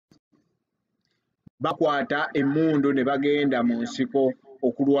bakwata emmundu ne bagenda mu nsiko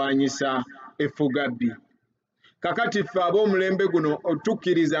okulwanyisa effugabbi. Kakati ffe ab'omulembe guno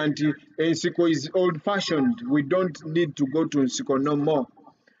tukkiriza nti ensiko is old fashioned. We don't need to go to nsiko no more.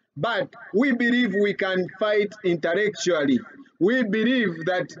 But we believe we can fight intellectually. We believe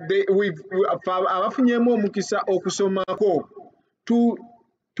that abafunyemu omukisa okusomako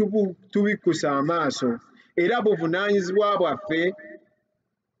tubikusa amaaso era buvunaanyizibwa bwaffe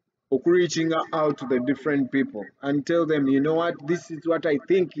reaching out to the different people and tell them, you know what, this is what I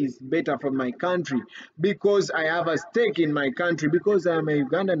think is better for my country, because I have a stake in my country, because I am a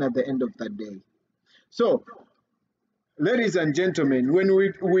Ugandan at the end of the day. So, ladies and gentlemen, when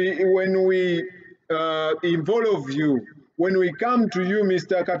we involve you, when we come to you,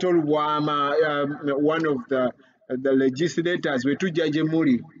 Mr. Katolubwama, one of the legislators,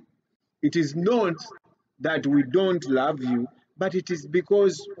 it is not that we don't love you, but it is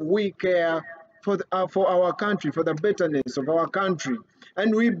because we care for our country, for the betterness of our country,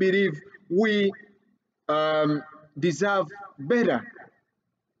 and we believe we deserve better.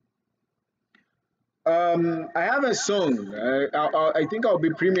 I have a song. I think I'll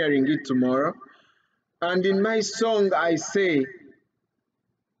be premiering it tomorrow, and in my song I say,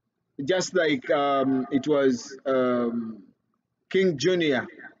 just like it was King Junior,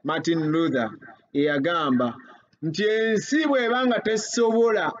 Martin Luther, eyagamba nti ensi bw'ebanga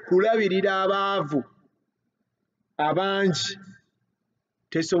tesobola kulabirira abaavu abangi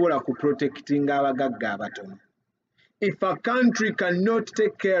tesobola kuprotectinga abagagga abatono. If a country cannot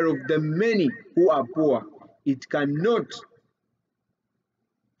take care of the many who are poor, it cannot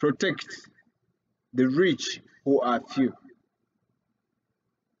protect the rich who are few.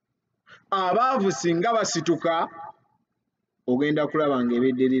 Abaavu singa basituka ogenda kulaba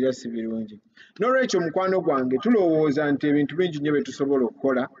ng'ebiddirira si birungi. N'olwekyo mukwano gwange tulowooza nti ebintu bingi nnyo bye tusobola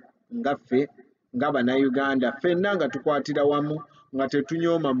okukola nga ffe ng'Abannayuganda ffenna nga tukwatira wamu nga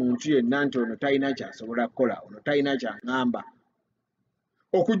tetunyooma muntu yenna nti ono talina ky'asobola kukola, ono talina ky'aŋŋamba.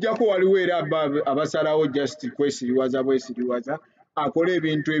 Okuggyako waliwo era abasalawo just kwesiriwaza bwesiriwaza akola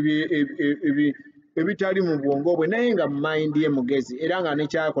ebintu ebitali mu bwongo bwe naye nga mind ye mugezi era nga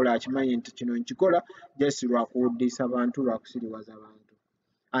nekyakola akimanyi nti kino nkikola just lwakuwuddisa bantu, lwakusiriwaza bantu.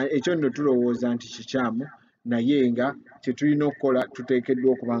 Ekyo nno tulowooza nti kikyamu naye nga kye tulina okukola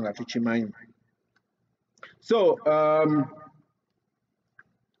tuteekeddwa okuba nga tukimanyi. So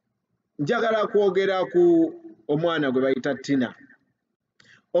njagala kwogera ku omwana gwe bayita Tina.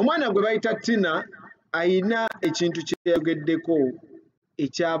 Omwana gwe bayita Tina ayina ekintu kye yayogeddeko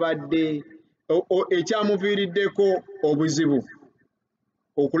ekyabadde ekyamuviiriddeko obuzibu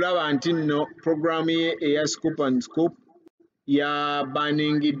okulaba nti nno programu ye eya Scoop and Scoop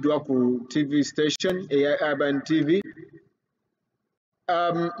yabaningiddwa ku TV station eya Urban TV.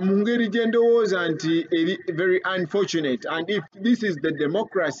 Mu ngeri gye ndowooza nti eri very unfortunate, and if this is the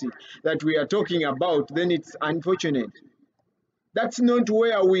democracy that we are talking about, then it's unfortunate. That's not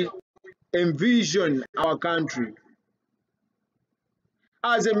where we envision our country.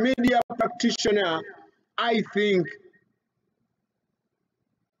 As a media practitioner, I think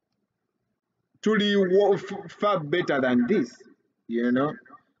truly far better than this, you know.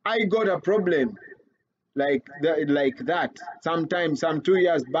 I got a problem like that sometimes, some 2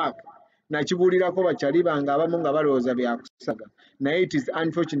 years back. Nakibulirako bakyali bange abamu nga balowooza byakusaga, naye it is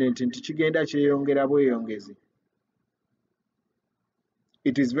unfortunate nti kigenda kyeyongera bweyongezi.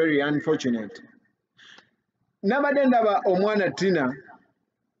 It is very unfortunate. Nabadde ndaba omwana Tina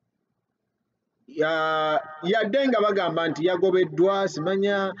yadde nga bagamba nti yagobeddwa,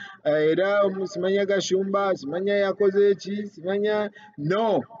 simanya era simanya Gashumba, simanya yakoze ki, simanya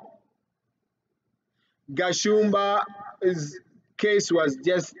no. Gashumba's case was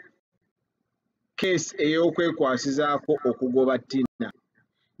just case ey'okwekwasizaako okugoba Tina,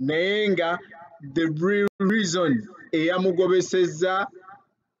 naye nga the real reason eyamugobesezza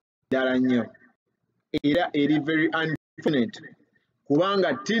ddala nnyo era eri very unfortunate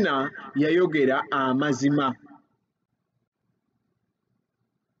kubanga Tina yayogera amazima.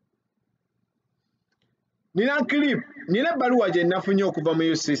 Nina clip, nina baluwa gye nafunye okuva mu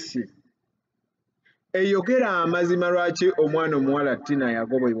UCC eyogera amazima lwaki omwana omuwala Tina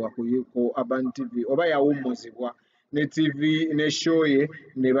yagobebwa ku Urban TV oba yawummuzibwa ne TV ne show ye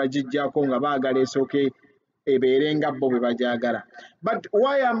ne bagijjako nga baagala esooke ebeere nga bo bwe bagyagala. But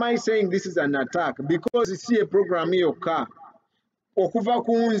why am I saying this is an attack? Because si a program yokka okuva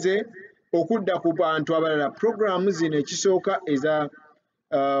ku nze okudda ku bantu abalala. Programu zino ekisooka eza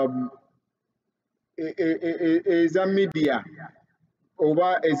media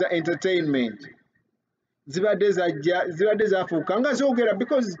oba eza entertainment zibadde zafuuka nga zoogera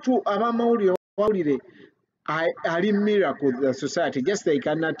because tu abamawulire Ali miracle the society, just like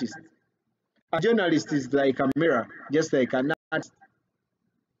an artist. A journalist is like a mirror, just like an artist.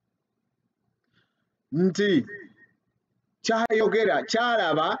 Nti kyayogera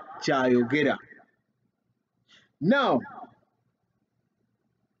kyalaba kyayogera. Now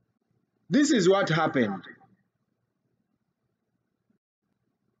this is what happened.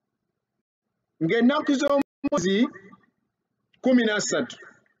 Ng'ennaku z'omwezi 13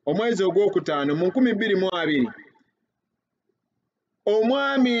 omwezi ogwokutaano mu 2022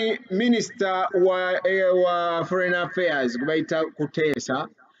 omwami minisita wa foreign affairs gwe bayita Kuteesa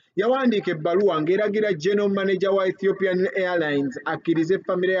yawandiika ebbaluwa ng'eragira general manager wa Ethiopian Airlines akkirize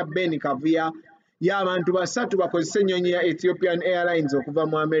famire ya Ben Kavuya y'abantu 3 bakozesa ennyonyi ya Ethiopian Airlines okuva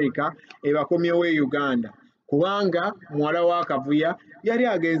mu America ebakomyewo e Uganda kubanga muwala wa Kavuya yali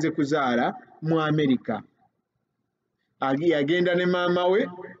agenze kuzaala mu America. Agenda ne maama we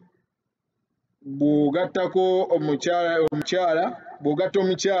bw'ogattako omukyala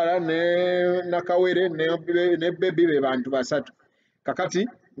ne Nakawere ne bebi be bantu 3 kakati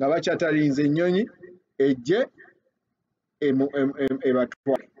nga bakyatalinze ennyonyi ejje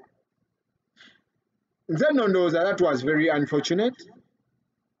ebatwale. Nze nno ndowooza that was very unfortunate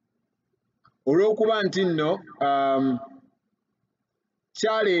olw'okuba nti nno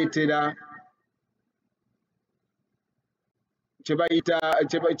kyaleetera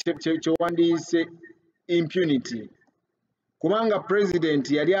kyewandiise impunity kubanga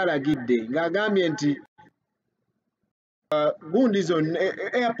president yali alagidde ng'agambye nti gundi zonna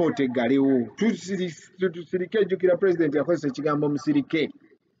airport eggalewo tusirike. Ejjukira president yakozesa ekigambo musirike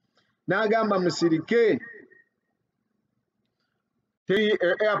n'agamba musirike teri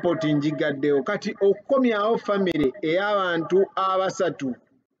airport njigaddewo kati okukomyawo famire ey'abantu 3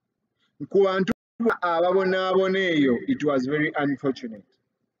 ku bantu ababonaabona eyo. It was very unfortunate.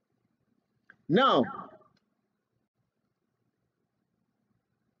 Now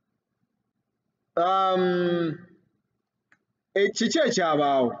kiki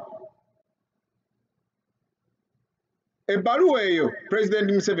ekyabaawo? Ebbaluwa eyo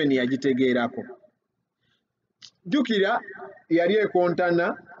President Museveni yagitegeerako. Jjukira yali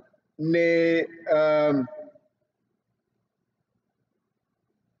ekontana ne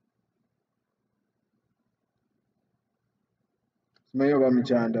simanyi oba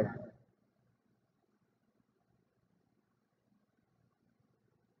mukyanda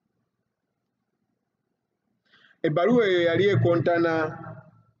ebbaluwa eyo yali ekontana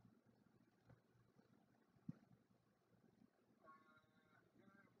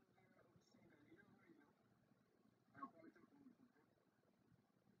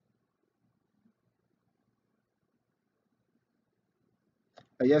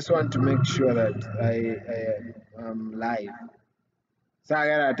I just want to make sure that I am live.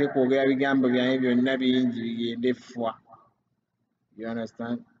 Saagala ate kwogera bigambo byange byonna bingi bigende fwa. You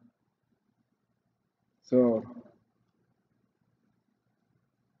understand? So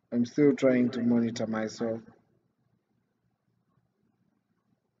I'm still trying to monitor myself.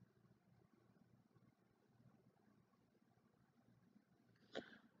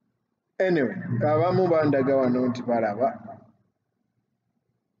 Anyway, abamu bandaga wano nti balaba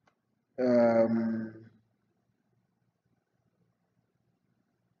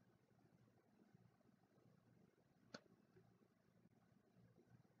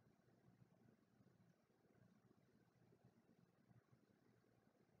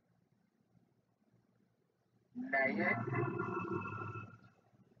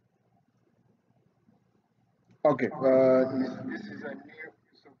okay, this is a new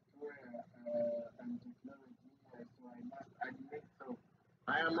software and technology, so I must admit so.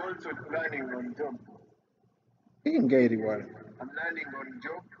 I am also learning on job. I'm learning on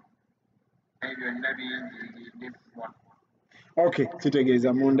job. Okay,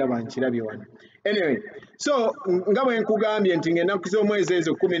 kitegeeza munda bankirabye wano. Anyway, so nga bwe nkugambye nti ng'ennaku z'omwezi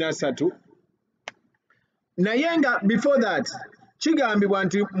ezo 13 naye nga before that kigambibwa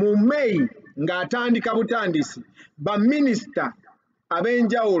nti mu May ng'atandika butandisi baminisita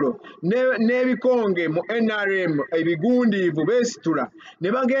ab'enjawulo n'ebikonge mu NRM ebigundiivu beesitula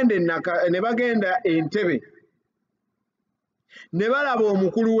ne bagenda Entebbe ne balaba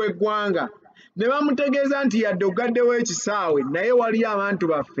omukulu w'eggwanga ne bamutegeeza nti yadde ogaddewo ekisaawe naye wali abantu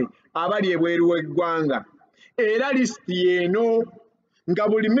baffe abali ebweru w'eggwanga era lisiti yeeno nga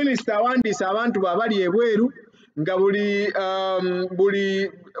buli minisita awandiisa abantu babali ebweru nga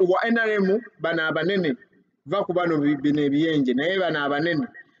buli wa NRM bano abanene va ku bano bino ebiyenje naye bano abanene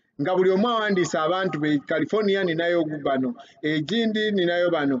nga buli omu awandiisa abantu be California ninayo bano egindi ninayo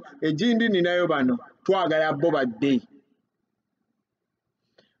bano egindi ninayo bano twagala bo badde.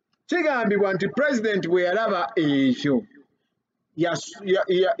 kigambibwa nti pulezidenti bwe yalaba ekyo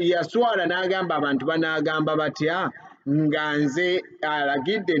yaswala n'agamba abantu banaagamba batya nga nze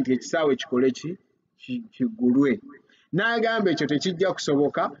alagidde nti ekisaawe kikole kiggulwe. N'agamba ekyo tekijja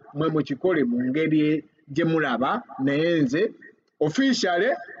kusoboka, mwe mukikole mu ngeri gye mulaba, naye nze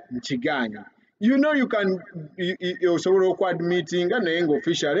officially nkigaanye. You know you can osobola okuadmitinga naye nga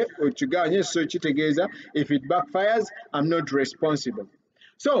officially okigaanye, so kitegeeza if it backfires I'm not responsible.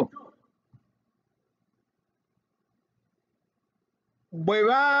 So bwe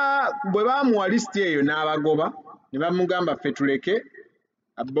baamuwa lisiti eyo n'abagoba ne bamugamba ffe tuleke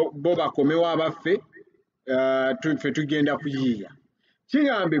bo bakomewo abaffe ffe tugenda kuyiiya.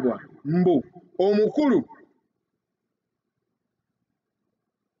 Kigambibwa mbu omukulu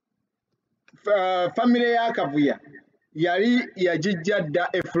famire ya Kavuya yali yagijja dda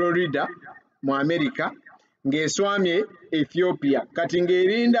e Florida mu America ng'eswamye Ethiopia, kati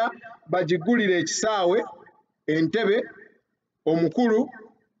ng'erinda bagigulire ekisaawe Entebbe, omukulu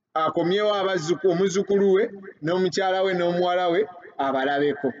akomyewo omuzukulu we n'omukyala we n'omuwala we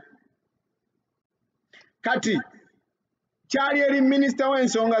abalabeko. Kati kyali eri minisita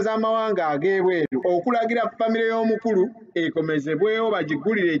w'ensonga z'amawanga ag'ebweru okulagira famire y'omukulu ekomezebwewo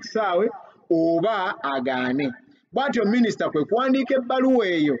bagigulire ekisaawe oba agaane. Bw'atyo minisita kwe kuwandiika ebbaluwa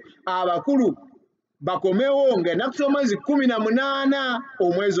eyo abakulu bakomewo ng'ennaku z'omwezi 18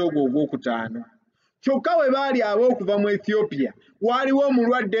 omwezi ogwo ogwokutaano. Kyokka bwe baali ab'okuva mu Ethiopia waaliwo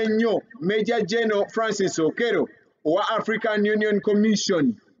omulwadde ennyo Major General Francis Okero owa African Union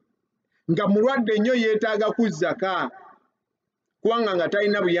Commission, nga mulwadde nnyo yeetaaga kuzzaka kubanga nga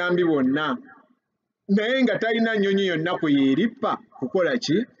talina buyambi bwonna, naye nga talina nnyonyi yonna kwe yeerippa kukola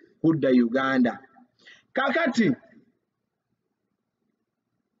ki? Kudda Uganda. Kakati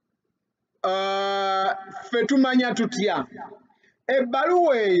ffe tumanya tutya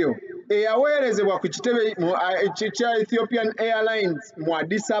ebbaluwa eyo eyaweerezebwa ku kitebe kya Ethiopian Airlines mu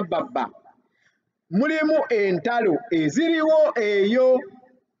Addis Ababa mulimu entalo eziriwo eyo,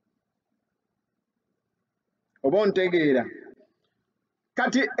 oba ontegeera?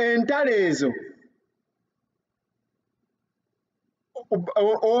 Kati entalo ezo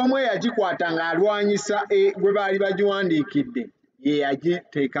omu eyagikwata ng'alwanyisa gwe baali bagiwandiikidde ye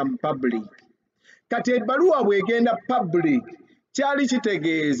yagiteeka mu public. Kati ebbaluwa bw'egenda public kyali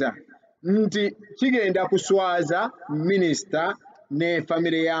kitegeeza nti kigenda kuswaza minisita ne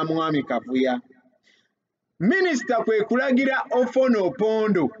famire ya mwami Kavuya. Minisita kwe kulagira Ofono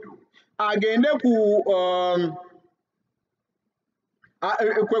Opondo agende ku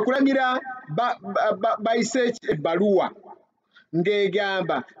kwe kulagira bayise ebbaluwa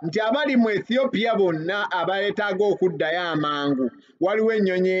ng'egamba nti abali mu Ethiopia bonna abeetaaga okuddayo amangu waliwo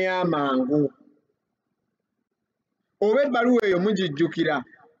ennyonyi ey'amangu. Oba ebbaluwa eyo mugijjukira?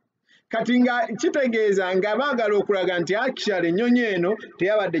 Kati nga kitegeeza nga baagala okulaga nti actually ennyonyi eno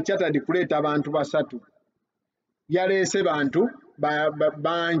teyabadde Chartered kuleeta bantu basatu, yaleese bantu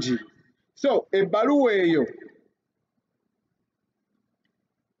bangi. So ebbaluwa eyo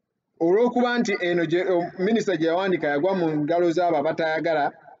olw'okuba nti eno minisita gye yawandiika yagwa mu ngalo z'abo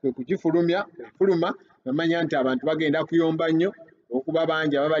abatayagala kwe kugifuluma, bamanya nti abantu bagenda kuyomba nnyo okuba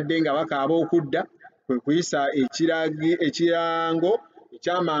bangi ababadde nga bakaaba okudda, kwe kuyisa ekirango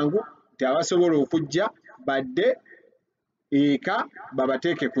ekyamangu nti abasobola okujja badde eka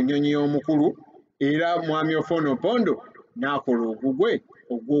babateeke ku nnyonyi y'omukulu, era mwami Ofono Opondo n'akola ogugwe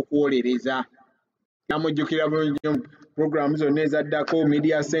ogw'okwolereza. Namujjukira bulungi programu zonna ezaddako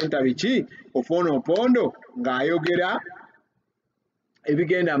media center biki, Ofono Opondo ng'ayogera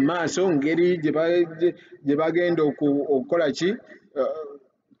ebigenda mu maaso, ngeri gye bagenda okukola ki,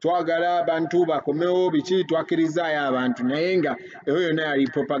 twagala abantu bakomewo biki, twakirizaayo abantu, naye nga eyo yonna yali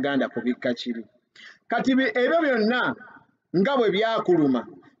propaganda kubikka kiri. Kati ebyo byonna nga bwe byakuluma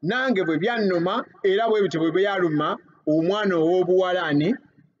nange bwe byannuma, era bwe bityo bwe byaluma omwana ow'obuwalani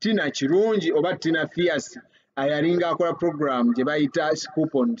Tina Kirungi oba Tina Fierce ayalinga akola program gye bayita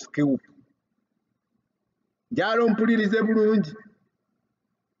Scoop on Scoop. Njalo mpulirize bulungi.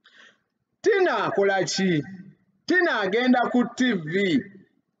 Tina akola ki? Tina agenda ku TV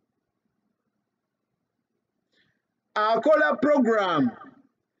akola program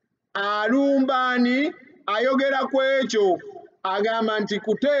alumbaani, ayogera ku ekyo, agamba nti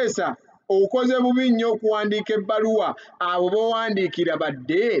Kuteesa okoze bubi nnyo okuwandiika ebbaluwa, abo b'owandiikira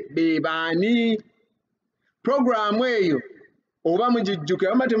badde be baani? Programu eyo oba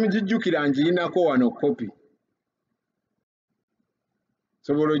mugijjukira oba temugijjukira, ngirinako wano kopi,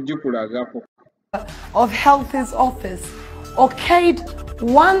 sobola ogikulagako. Of Health's office okayed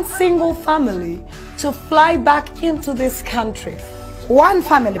one single family to fly back into this country One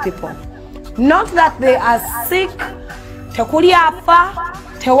family, people. Not that they are sick. Tekuli afa,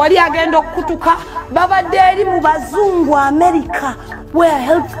 tewali agenda kutuka. Baba deri mubazungu America, where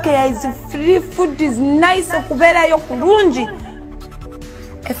healthcare is free, food is nice, okubera yo kulungi.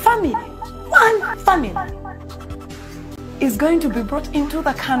 A family, one family, is going to be brought into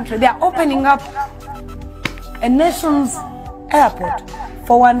the country. They are opening up a nation's airport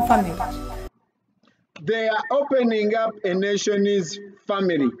for one family. They are opening up a nation's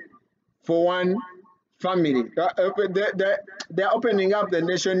family for one family. They are opening up the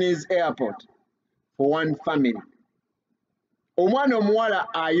nation's airport for one family. Omwana omuwala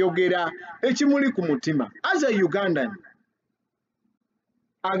ayogera ekimuli ku mutima. As a Ugandan,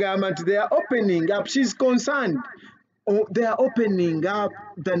 agamba nti they are opening up, she's concerned. They are opening up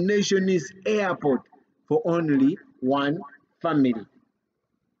the nation's airport for only one family.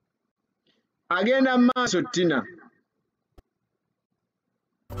 Agenda maaso Tina.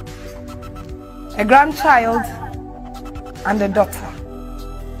 A grandchild and a daughter.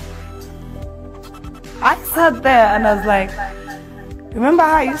 I sat there and I was like, remember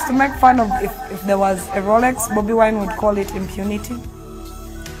how I used to make fun of if there was a Rolex, Bobby Wine would call it impunity?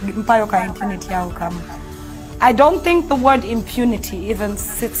 I don't think the word impunity even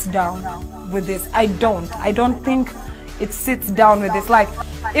sits down with this. I don't think it sits down with this. Like,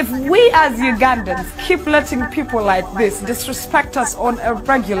 if we as Ugandans keep letting people like this disrespect us on a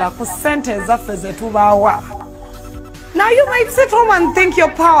regular percentage of the 2 hour, now you might sit home and think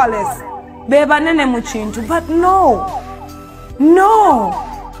you're powerless. But no.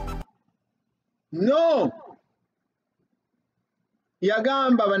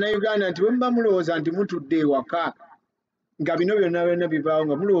 Yagamba bannayuganda nti bwe muba mulowooza nti mutudde ewaka nga bino byonna byonna bibaawo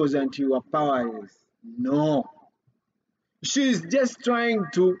nga mulowooza nti you are powerless. No. She's just trying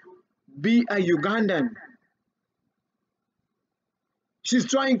to be a Ugandan. She's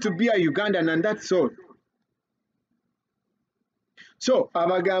trying to be a Ugandan, and that's all. So,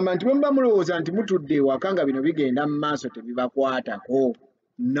 abagamba nti bwe muba mulowooza nti mutudde ewaka nga bino bigenda mu maaso tebibakwatako.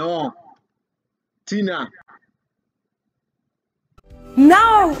 No. Tina.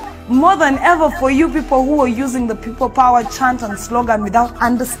 Now, more than ever, for you people who are using the people power chant and slogan without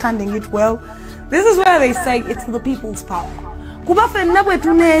understanding it well, this is where they say it's the people's power. You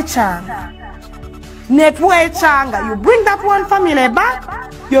bring that one family back,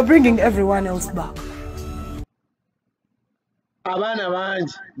 you're bringing everyone else back. Abaana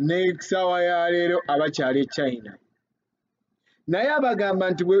bangi n'ekisawa ya leero abakyali China. Naye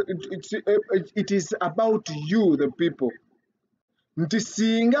abagamba nti it is about you, the people. Nti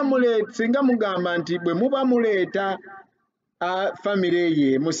singa mugamba nti bwe muba muleeta family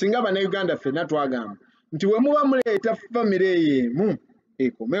ey'emu, singa bannayuganda ffenna twagamba nti bwe muba muleeta family ey'emu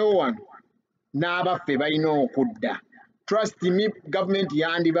ekomewo wano n'abaffe balina okudda. Trust me, government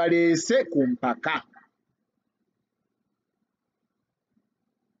yandibaleese ku mpaka.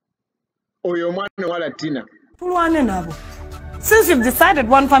 Oyo mwana wala Tina. Since you've decided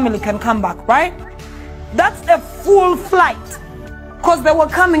one family can come back, right? That's a full flight. Because they were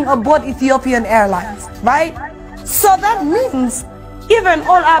coming aboard Ethiopian Airlines, right? So that means even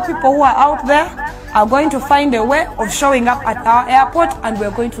all our people who are out there are going to find a way of showing up at our airport, and we're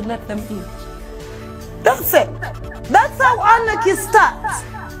going to let them in. That's it. That's how anarchy starts.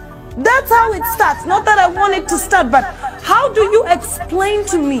 That's how it starts. Not that I want it to start, but how do you explain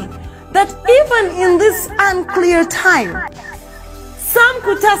to me that even in this unclear time, Sam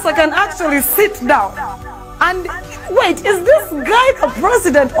Kutesa can actually sit down and wait, is this guy the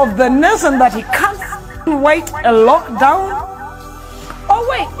president of the nation that he can't wait a lockdown? Oh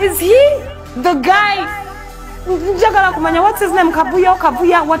wait, is he the guy? What's his name?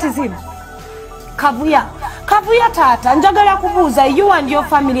 Kabuya, what is him? Kabuya Tata, njagala kubuza, you and your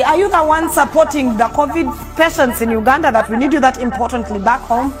family, are you the one supporting the COVID patients in Uganda that we need you that importantly back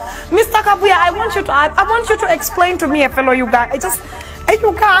home? Mr. Kabuya, I want you to explain to me, a fellow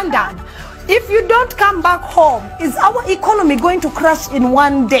Ugandan, if you don't come back home, is our economy going to crash in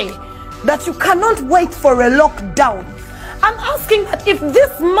one day that you cannot wait for a lockdown? I'm asking that if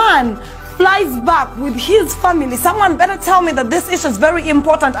this man flies back with his family, someone better tell me that this issue is very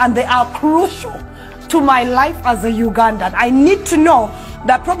important and they are crucial to my life as a Ugandan. I need to know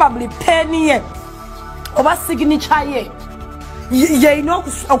that probably penny oba signature ye know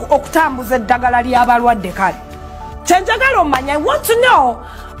okutambuza eddagala ly'abalwadde kale. Kyenjagala omanya, I want to know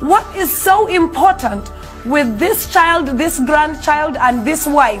what is so important with this child, this grandchild, and this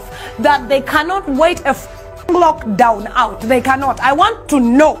wife that they cannot wait a lockdown out. They cannot. I want to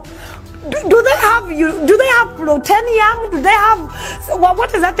know. Do they have plutonium? Do they have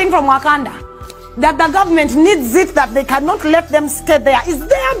what is that thing from Wakanda? that the government needs it, that they cannot let them stay there? Is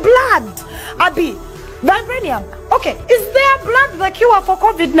their blood, Abi, vibranium? Okay, is their blood the cure for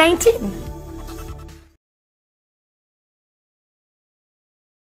COVID-19?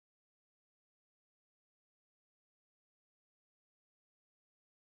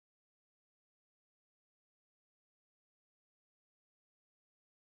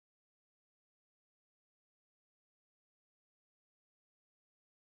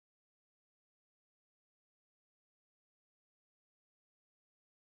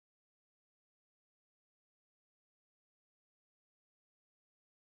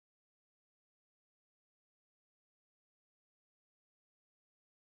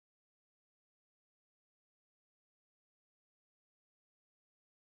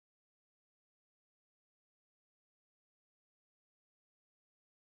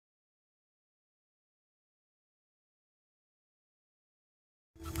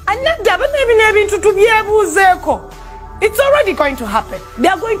 It's already going to happen. They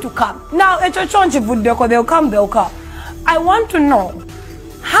are going to come. Now, they'll come. I want to know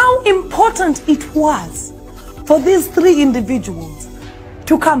how important it was for these 3 individuals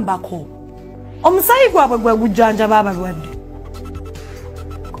to come back home.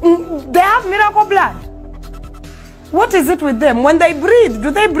 They have miracle blood. What is it with them? When they breathe,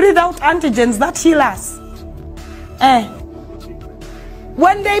 do they breathe out antigens that heal us?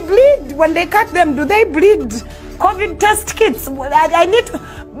 When they bleed, when they cut them, do they bleed COVID test kits? I need to,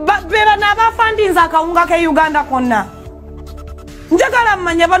 but there never funding zakaunga ke Uganda konna. Njagala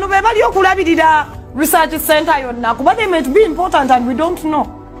manya banu bebali okulabirira research center yonna kuba they might be important and we don't know.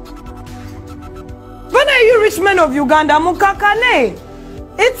 When are you rich men of Uganda mukakane?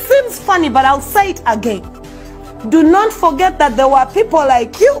 It seems funny, but I'll say it again. Do not forget that there were people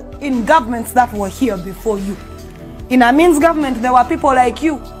like you in governments that were here before you. In Amin's government, there were people like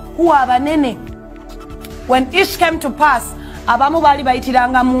you who are banene. When ish came to pass, abamu bali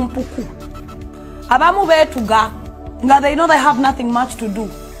baitiranga mumpuku. Abamu betuga. Nga they know they have nothing much to do.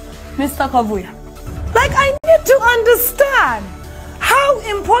 Mr. Kavuya. Like, I need to understand. How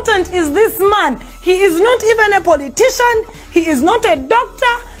important is this man? He is not even a politician. He is not a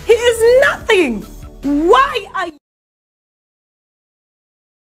doctor. He is nothing. Why are you?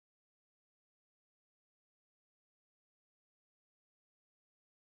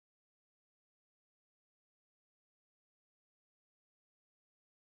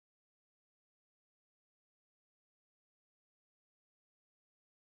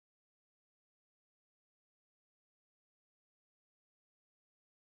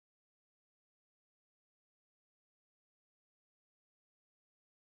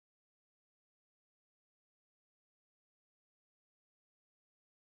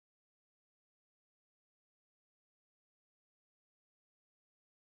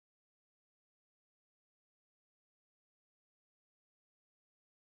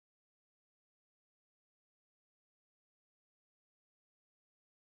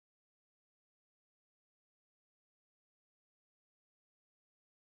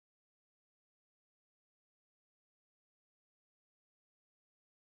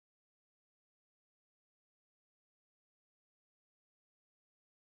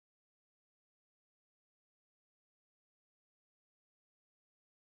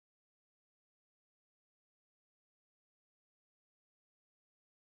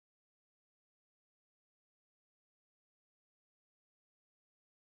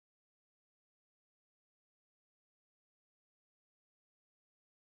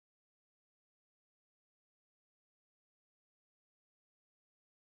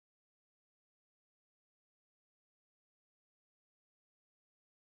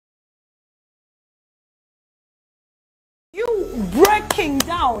 You breaking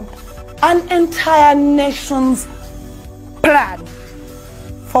down an entire nation's plan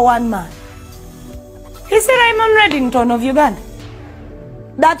for one man. Is it Raymond Reddington of Uganda?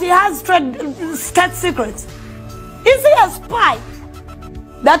 That he has state secrets? Is he a spy?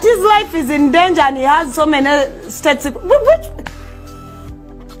 That his life is in danger and he has so many state secrets?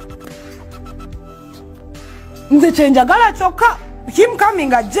 The change him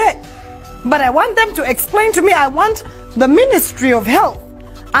coming a jet. But I want them to explain to me. I want the Ministry of Health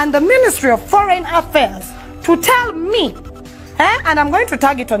and the Ministry of Foreign Affairs to tell me, and I'm going to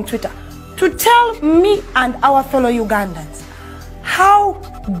tag it on Twitter, to tell me and our fellow Ugandans how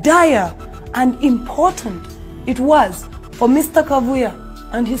dire and important it was for Mr. Kavuya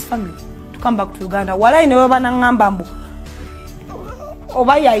and his family to come back to Uganda. Wala inewe banangambambu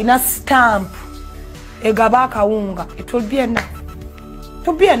obaya ina stamp egabaka unga. It will be enough. It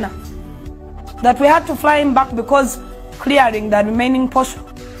will be enough that we had to fly him back because clearing the remaining portion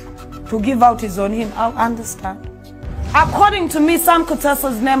to give out his own hymn, I'll understand. According to me, Sam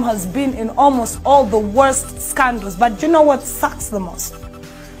Kutesa's name has been in almost all the worst scandals. But you know what sucks the most?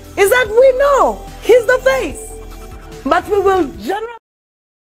 Is that we know he's the face. But we will generally...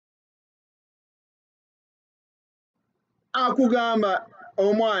 Akugamba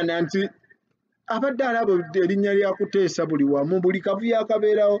omwana nti abadde alaba erinnya lya Kuteesa buli wamu buli kavuyo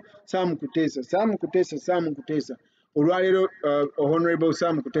akabeerawo Sam Kuteesa olwaleero Honorable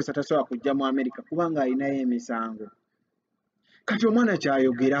Sam Kuteesa tasobola kujja mu America kubanga alinayo emisango. Kati omwana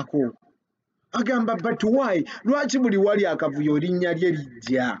kyayogerako agamba but why lwaki buli wali akavuyo erinnya lye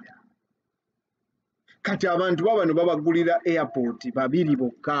lijja? Kati abantu babano babagulira airport babiri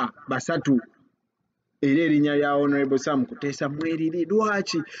bokka basatu era erinnya lya Honorable Sam Kuteesa mweriri.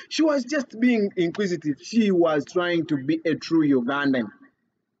 Lwaki? She was just being inquisitive. She was trying to be a true Ugandan.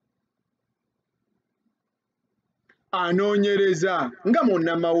 Anoonyereza nga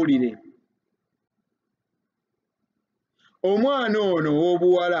munnamawulire. Omwana ono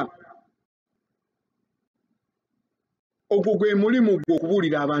ow'obuwala ogwo gwe mulimu gwe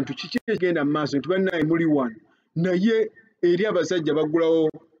okubuulira abantu kiki ekigenda mu maaso nti bannaye muli wano naye eri abasajja baggulawo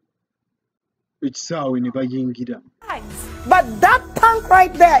ekisaawe ne bayingira. But that punk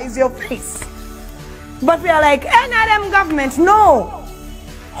right there is your face. But we are like, NRM government, no.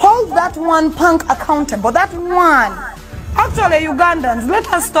 Hold that one punk accountable. That one. Actually, Ugandans, let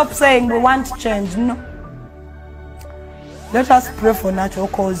us stop saying we want change. No. Let us pray for natural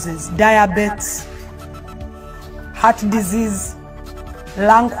causes. Diabetes, heart disease,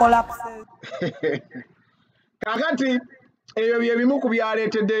 lung collapses. Kakati ebyo bye bimu ku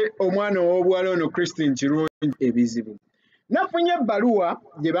byaleetedde omwana ow'obuwala ono Christine Kirungi ebizibu. Nafunye ebbaluwa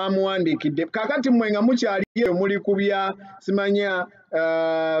gye baamuwandiikidde. Kakati mmwe nga mukyali eyo muli ku bya simanya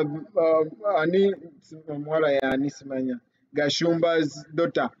ani omuwala yaani simanya Gashumba's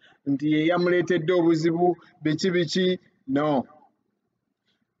daughter nti ye yamuleetedde obuzibu biki no.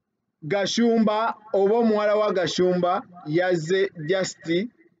 Gashumba oba omuwala wa Gashumba yazze just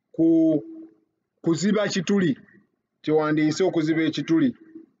kuziba kituli kyewandiise okuziba ekituli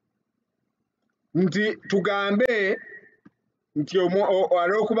nti tugambe nti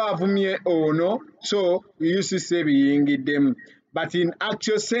olw'okuba avumye ono so UCC ebiyingiddemu. But in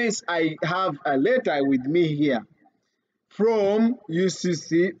actual sense, I have a letter with me here from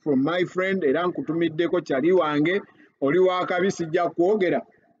UCC, from my friend era nkutumiddeko kyali wange oli wakabi sijja kwogera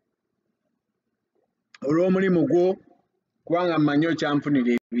olw'omulimu gwo kubanga mmanyi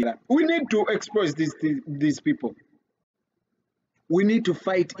okyanfunira ebirala. We need to expose these people. We need to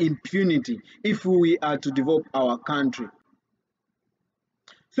fight impunity if we are to develop our country.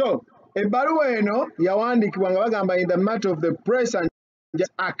 So, ebbaluwa eno yawandiikibwa nga bagamba in the matter of the Press and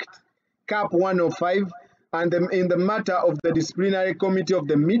Justice Act, Cap 105, and in the matter of the disciplinary committee of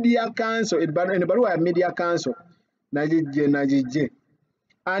the Media Council, ebbaluwa ya Media Council, najije.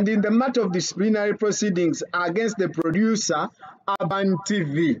 And in the matter of disciplinary proceedings against the producer, Urban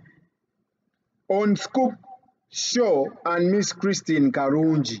TV, on Scoop Show and Miss Christine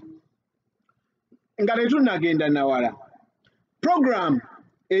Karungi. Nga tetunnagenda nawala. Program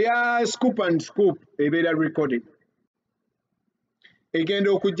eya Scoop and Scoop ebeera recorded.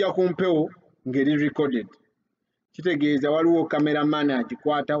 Egenda okujja ku mpewo ng'eri recorded. Kitegeeza waliwo cameraman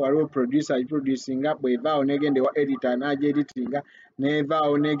agikwata, waliwo producer agiproducinga, bw'evaawo n'egenda ewa editor n'agyeditinga,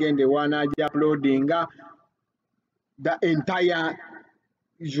 n'evaawo n'egenda ewa n'agyuploadinga, the entire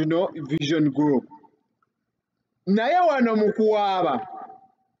vision group. Naye wano mu kuwaaba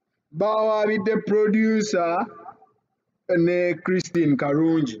bawaabidde producer ne Christine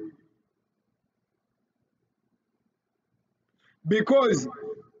Karungi because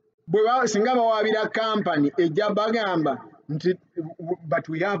singa bawaabira company ejja bagamba nti but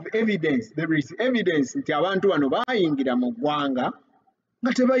we have evidence, there is evidence nti abantu bano bayingira mu ggwanga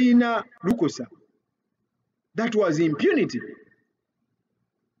nga tebayina lukusa. That was impunity.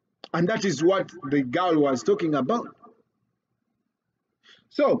 And that is what the girl was talking about.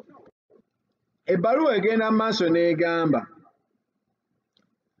 So, ebbaluwa egenda maaso n'egamba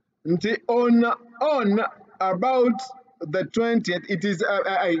nti on about the 20th,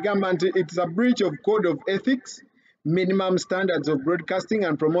 it is a breach of code of ethics, minimum standards of broadcasting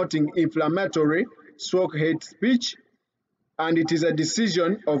and promoting inflammatory hate speech, and it is a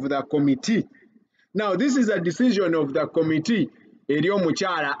decision of the committee. Now, this is a decision of the committee. Eri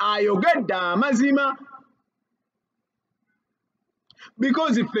omukyala ayogedde amazima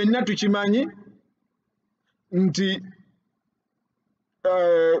because ffenna tukimanyi nti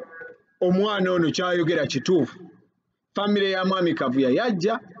omwana ono kyayogera kituufu. Famire ya mwami Kavuya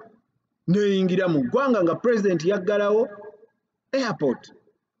yajja neyingira mu ggwanga nga president yaggalawo airport.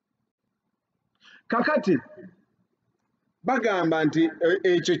 kakati bagamba nti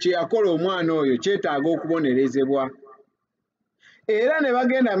ekyo kye yakola omwana oyo kyetaaga okubonerezebwa era ne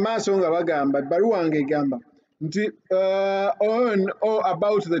bagenda maaso nga bagamba ebbaluwa wange egamba nti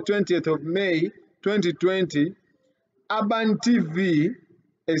about the 20th of May 2020 Urban TV,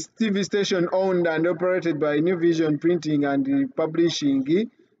 a TV station owned and operated by New Vision Printing and Publishing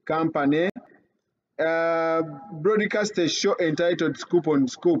Company, broadcast a show entitled Scoop on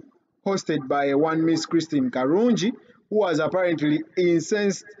Scoop, hosted by one Miss Christine Karungi, who was apparently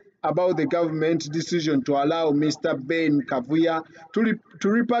incensed about the government decision to allow Mr. Ben Kavuya to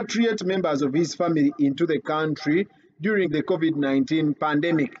repatriate members of his family into the country during the COVID-19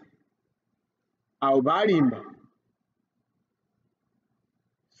 pandemic. Awo balimba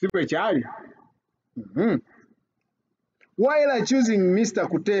sibwe kyali. While accusing Minister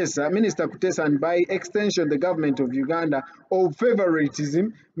Kutesa and by extension the government of Uganda of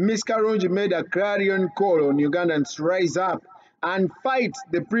favoritism, Ms. Karungi made a clarion call on Ugandans to rise up and fight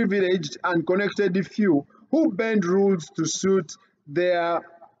the privileged and connected few who bend rules to suit their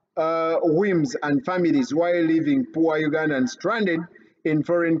whims and families while leaving poor Ugandans stranded in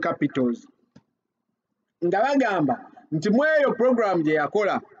foreign capitals. Nga bagamba nti mweyo program gye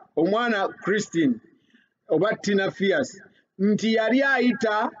yakola omwana Christine oba Tina Fierce nti yali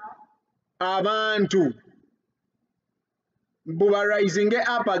ayita abantu buba rising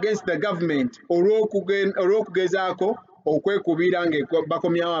up against the government olw'okugezaako okwekubira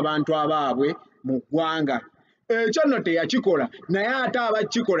bakomyawo abantu abaabwe mu ggwanga. Ekyo nno teyakikola naye ate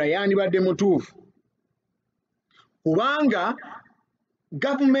abakikola yandibadde mutuufu kubanga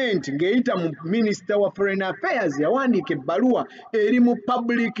government ng'eyita mu Minister wa Foreign Affairs yawandiika ebbaluwa eri mu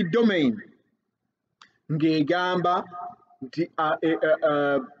public domain ng'egamba nti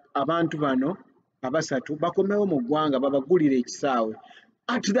abantu bano abasatu bakomewo mu ggwanga babagulira ekisaawe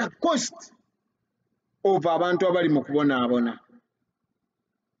at the cost of abantu abali mu kubonaabona.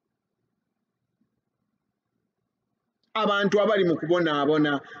 Abantu abali mu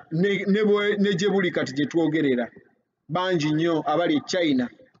kubonaabona ne gye buli kati gye twogerera bangi nnyo abali e China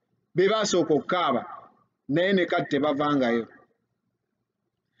be baasooka okukaaba naye ne kati tebavangayo.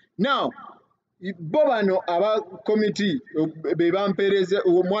 Now bo bano aba committee be bampeereze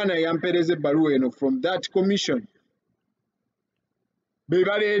omwana yampeereze ebbaluwa eno from that commission be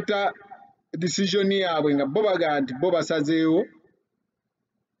baleeta decision yaabwe nga bo bagamba nti bo basazeewo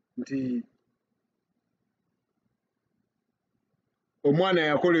nti omwana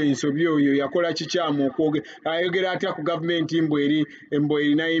yakola ensobi oyo yakola kikyamu ayogera atya ku gavumenti embu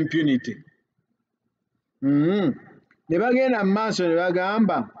erina impunity. Ne bagenda mu maaso ne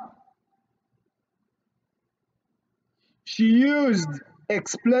bagamba she used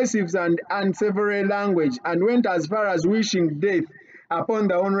explosives and unsavory language and went as far as wishing death upon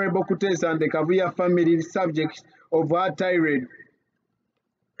the Honorable Kutesa and the Kavuya family subject of her tirade.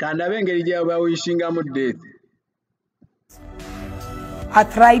 Kandabe engeri gye bawishingamu death.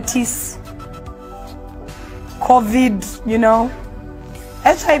 Arthritis, COVID, you know,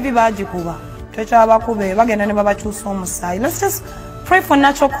 HIV bagikuba twekyabakuba bagenda ne babakyusa omusaayi. Let's just pray for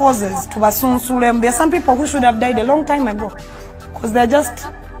natural causes to basunsulemu. There are some people who should have died a long time ago because they are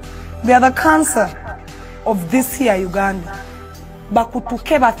the cancer of this here Uganda.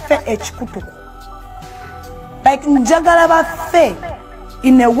 Bakutuke bafe ekikutuku, like njagala bafe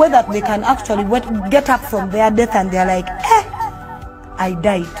in a way that they can actually get up from their death and they are like, I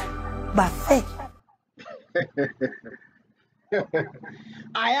died. Bafe.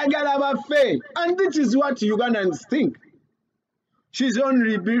 Ayagala bafe. And this is what Ugandans think. She's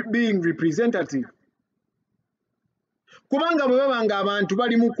only being representative. Kubanga bwe babanga abantu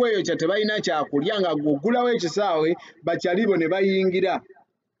bali mu kweyokya tebalina kyakulya nga gugulawo ekisaawe bakyalibo ne bayingira.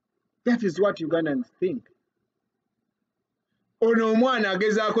 That is what Ugandans think. Ono omwana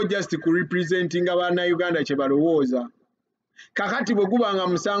agezaako just ku representing abaana Uganda kye balowooza. Kakati bwe gubanga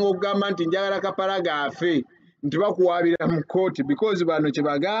musango okugamba nti njagala Kapalaga afe nti bakuwaabira mu kooti because bano kye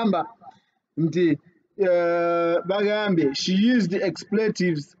bagamba nti bagambye she used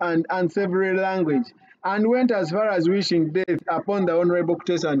expletives and unsavory language and went as far as wishing death upon the Honorable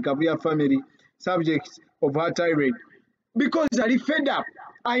Kutesa and Kavuya family subjects of her tirade because ali fed up.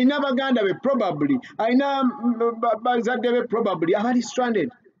 Ayina baganda be probably ayina bazadde be probably abali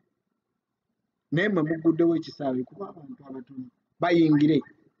stranded. Naye mwe muguddewo ekisaawe kuba abantu abatono bayingire.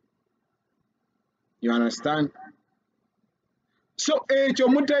 You understand? So ekyo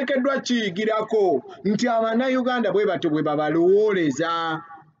muteekeddwa kiyigirako nti Abannayuganda bwe bato bwe babalowooleza.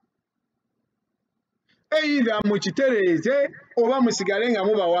 Either mukitereeze oba musigale nga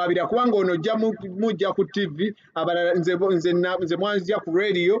mubawaabira kubanga ono ojja mujja ku TV abalala nze mwanzija ku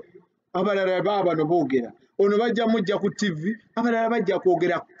radio abalala baba no boogera ono bajja mujja ku TV abalala bajja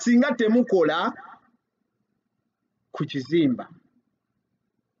kwogera singa temukola ku kizimba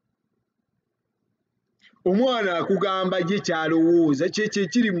omwana akugamba gye kyalowooza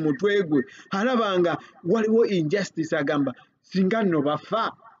kiri mu mutwe gwe alabanga waliwo injustice agamba singa nno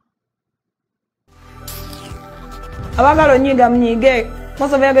bafa abagala onyiga munyiige.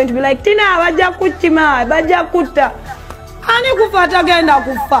 Most of you are going to be like, Tina, bajja kuchima, bajja kutta. Ani kufa atagenda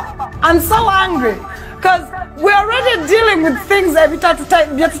kufa. I'm so angry because we're already dealing with things that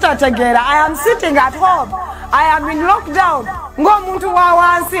I am sitting at home. I am in lockdown. I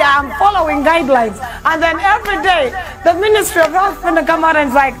am following guidelines. And then every day, the Ministry of Health is going to come out and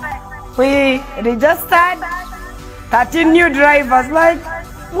it's like, we registered 13 new drivers. Like,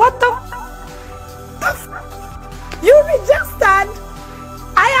 what the you registered?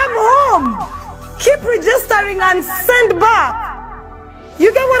 I am home. Keep registering and send back.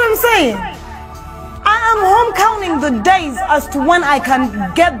 You get what I'm saying? I am home counting the days as to when I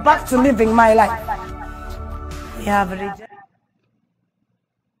can get back to living my life. We have rejected.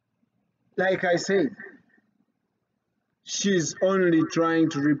 Like I said, she's only trying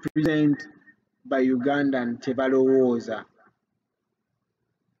to represent by Ugandan tebalowooza.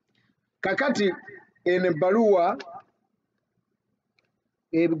 Kakati in Barua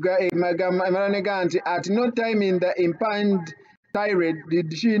at no time in the implied tirade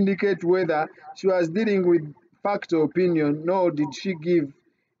did she indicate whether she was dealing with fact or opinion, nor did she give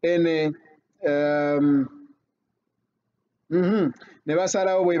any in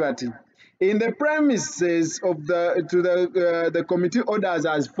the premises of the committee orders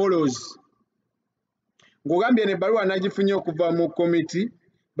as follows. Ngugambye ne baluwa nagifunye okuva mu committee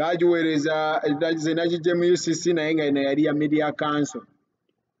bagiweereza ze nagijje mu UCC naye nga eno yali ya media council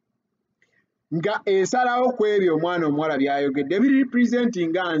nga esalawo ku ebyo omwana omuwala byayogedde biri representing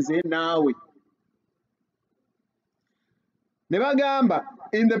nga nze naawe ne bagamba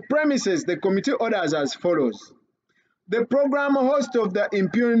in the premises the committee orders as follows. The program host of the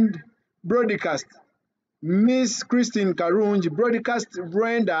impugned broadcast, Miss Christine Karungi, broadcast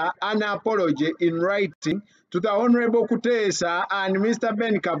render an apology in writing to the Honorable Kutesa and Mr.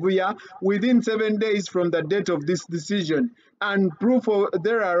 Ben Kavuya within 7 days from the date of this decision, and proof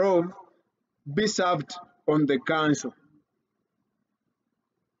thereof be served on the council.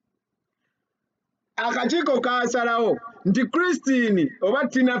 Akakiiko kaasalawo nti Christine oba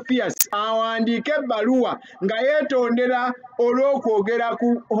Tina Fierce awandiike ebbaluwa nga yeetondera olw'okwogera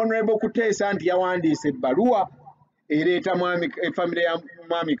ku Honorable Kuteesa nti yawandiise ebbaluwa ereeta famire ya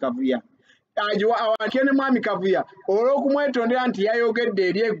Mwami Kavuya. Awandiike ne Mwami Kavuya olw'okumwetondera nti yayogedde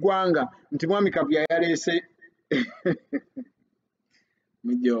eri eggwanga nti Mwami Kavuya yaleese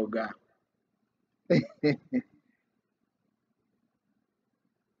mujooga.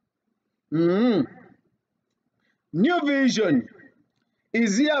 New Vision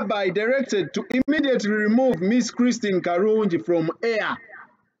is hereby directed to immediately remove Miss Christine Karungi from air,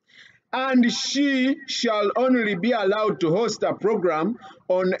 and she shall only be allowed to host a program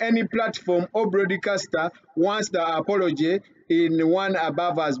on any platform or broadcaster once the apology in one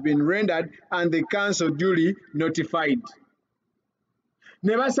above has been rendered and the council duly notified.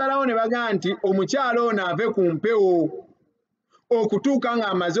 Ne basalawo ne bagamba nti omukyala ono ave ku mpewo okutuuka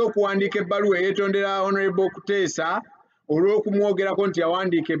ng'amaze okuwandiika ebbaluwa eyeetondera Honorable Kuteesa olw'okumwogerako nti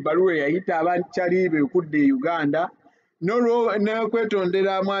yawandiika ebbaluwa eyayita abakyaliibe okudda e Uganda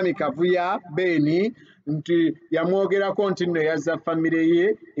n'okwetondera Mwami Kavuya Beni nti yamwogerako nti nno yazza famire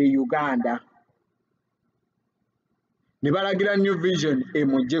ye e Uganda. Ne balagira New Vision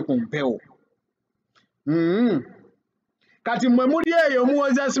emugye ku mpewo. Kati mwe muli eyo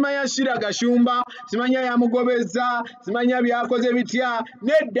muwoza simanya Shira Gashumba, simanya yamugobeza, simanya byakoze bitya,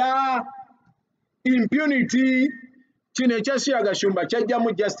 nedda impunity. Kino ekya Shira Gashumba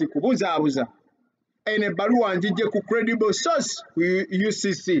kyajjamu just kubuzaabuza. Ene ebbaluwa njijje ku credible source ku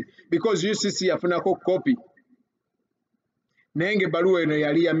UCC because UCC yafunako copy. Naye ng'ebbaluwa eno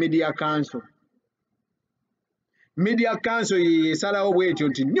yali ya Media Council. Media Council yesalawo bw'etyo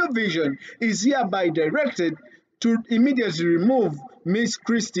nti New Vision is hereby directed to immediately remove Miss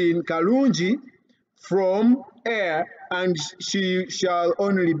Christine Karungi from air, and she shall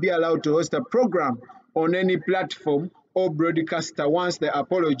only be allowed to host a program on any platform or broadcaster once the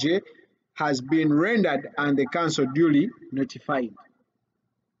apology has been rendered and the council duly notified.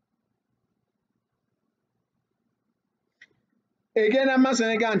 Again, I must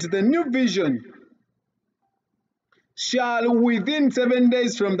say the New Vision shall within 7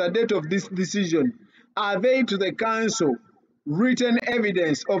 days from the date of this decision avail to the council written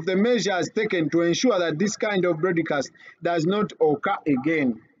evidence of the measures taken to ensure that this kind of broadcast does not occur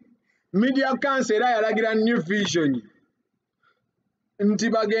again. Media Council era yalagira New Vision nti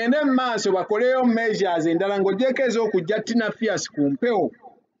bagende maaso bakoleyo measures endala ng'ogyeko ez'okujja Tina Fierce ku mpewo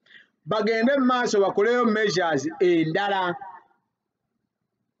bagende maaso bakoleyo measures endala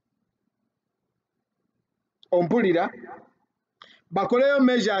ompulira bakoleyo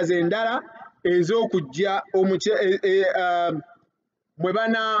measures endala ez'okujja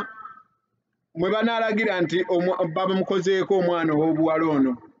mwe banalagira nti bamukozeeko omwana ow'obuwala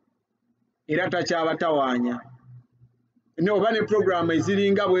ono era takyabatawaanya oba ne programu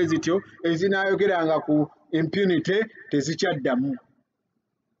eziringa bwe zityo ezinaayogeranga ku impunity tezikyaddamu.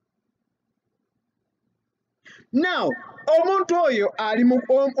 Now omuntu oyo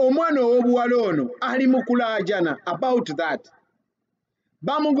omwana ow'obuwala ono ali mu kulaajana about that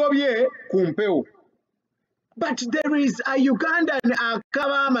bamugobye ku mpewo but there is a Ugandan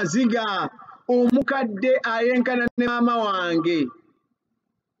akaba amaziga omukadde ayenkana ne maama wange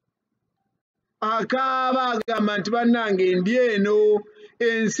akaaba agamba nti bannange ndi eno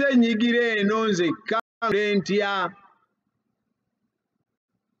ensi enyigira eno nzekka ntya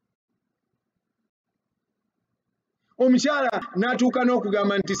omukyala n'atuuka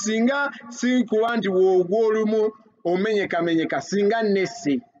n'okugamba nti singa si kuba nti woogwa olumu omenyekamenyeka singa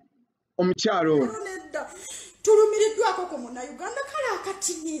nesse omukyala ono tulumiriddwako ku munnayuganda kale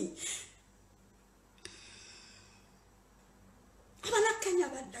akatini abanakenya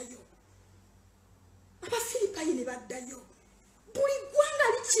baddayo abafiripayini baddayo buli ggwanga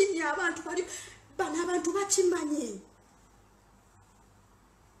likinye abantu bali bano abantu bakimanye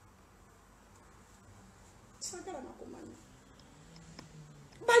sagala nakumanya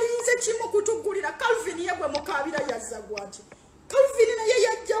balinze kimu kutugulira Calvin yegwe mukabira yazza gwaki Calvin naye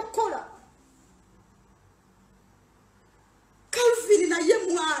yajja kukola Calvin naye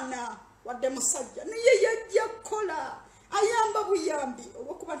mwana wadde musajja naye yajja kukola ayamba buyambi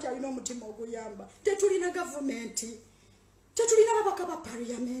olwokuba nti alina omutima oguyamba tetulina gavumenti tetulina babaka ba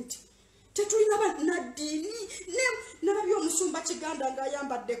parliament tetulina banaddiini nalabye omusumba Kiganda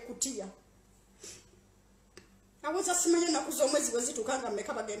ng'ayambadde kutiya awoza simanye ennaku z'omwezi bwe zituuka nga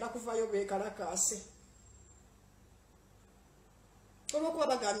mmeka bagenda kuvayo beekalakaase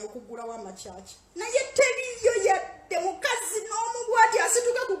olwokuba bagaanye okuggulawo amakyaki naye teriyo yadde mukazi n'omu bw'ati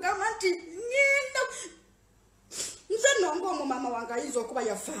asituka kugamba nti ngenda nze nno ng'omumama wange ayinza okuba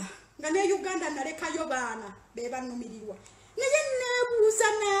yafa nga ne Uganda nalekayo baana be bannumirirwa naye neebuuza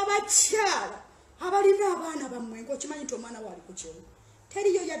n'abakyala abalina abaana bammwe ng'okimanyi nti omwana waali ku kyewo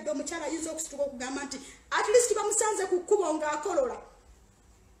teriyo yadde omukyala ayinza okusituka okugamba nti at least bamusanze ku kkubo ng'akolola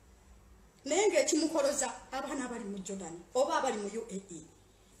naye ng'ekimukoloza abaana abali mu Jordan oba abali mu UAE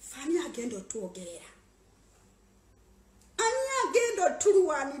fani agenda otwogerera ani agenda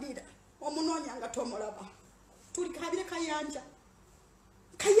otulwanirira omunoonya nga tomulaba tuli kabire kayanja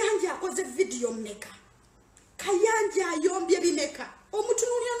akoze video mmeka kayanja ayombye bimeka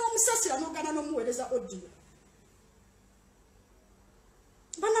omutunulira n'omusasira n'ogana n'omuweereza audio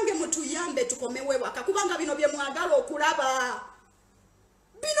banange mutuyambe tukomewe waka kubanga bino bye mwagala okulaba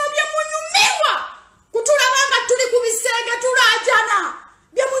bino bye munyumirwa kutulabanga tuli ku bisenge tulaajana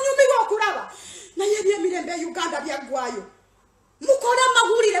bye munyumirwa okulaba naye eby'emirembe Uganda byaggwayo mukola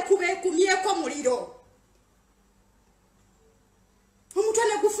amawulire kubeekumyeko muliro omuntu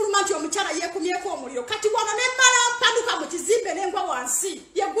ne gufuluma nti omukyala yeekumyeko omuliro kati wano ne mmala mpanuka mu kizimbe n'engwa wansi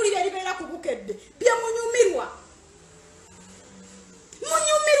yeggulire eribeera ku bukedde bye munyumirwa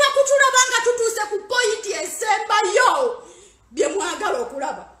kutulabanga tutuuse ku pointi esembayo bye mwagala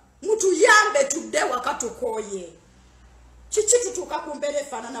okulaba mutuyambe tudde waka tukooye kiki tutuuka ku mbeera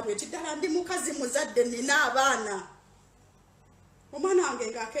efaanana bweti ddala ndi mukazi muzadde nina abaana omwana wange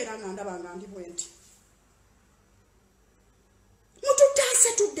ng'akeera nga ndaba nga ndi bwenti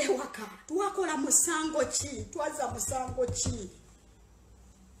mututaase tudde waka twakola musango ki twaza musango ki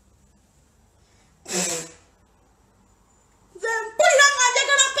mpulira nga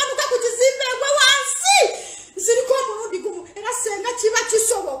njagala mpanuka ku kizimbe gwe wansi ziriko omulundi gumu era senga kiba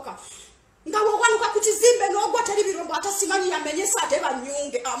kisoboka nga bw'owanuka ku kizimbe n'ogwa teri birombo ate simanyi yamenyesa ate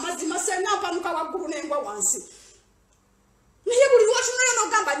banyunge amazima senga mpanuka waggulu n'engwa wansi naye buli lwatunayo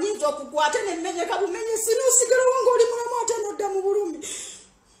n'ogamba nnyinza okugwa ate nemmenyeka bumenyesi n'osigalawo ng'oli mulamu ate n'odda mu bulumi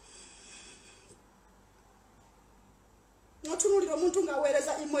n'otunuulira omuntu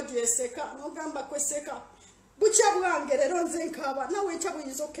ng'aweereza emoji eseka n'ogamba kweseka bukya bwange leero nze nkaaba nawe enkya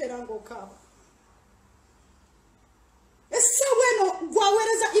buyinza okukeera ng'okaaba essaawa eno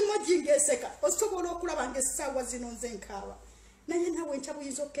gwaweereza emoji ng'eseka osobola okulaba ng'essaawa zino nze nkaaba naye nawe enkya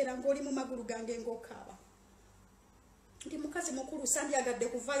buyinza okukeera ng'oli mu magulu gange ng'okaaba ndi mukazi mukulu sandyagadde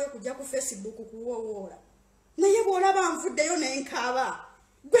kuvaayo kujja ku Facebook kuwoowoola naye bw'olaba nvuddeyo ne nkaaba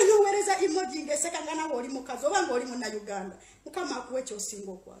gwe nowereza emoji ngeseka nawe oli mukazi oba nga oli munnayuganda mukama akuwa ekyo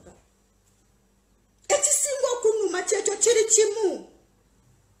osinga okwagala ekisinga okunuma kyekyo kiri kimu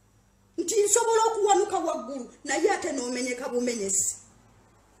nti nsobola okuwanuka waggulu naye ate n'omenyeka bumenyesi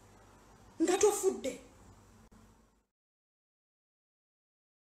nga tofudde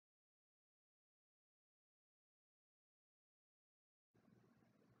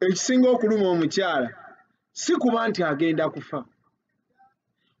ekisinga okuluma omukyala si kuba nti agenda kufa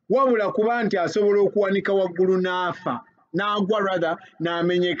wabula kuba nti asobola okuwanika waggulu n'afa n'agwa rather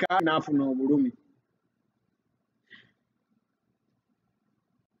n'amenyeka n'afuna obulumi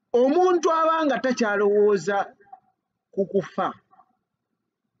omuntu abanga takyalowooza ku kufa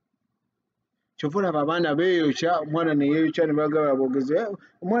kyova olaba abaana beeyokya omwana ne yeeyokya ne bagaba boogeze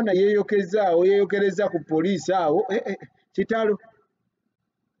omwana yeeyokezaawo yeeyokereza ku poliisi awo kitalo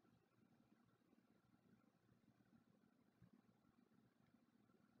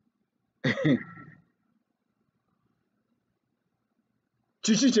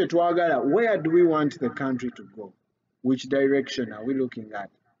kiki kye twagala where do we want the country to go which direction are we looking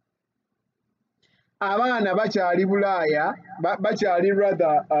at abaana bakyali bulaaya bakyali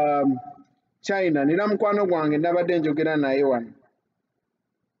rather China nina mukwano gwange nabadde njogera naye wano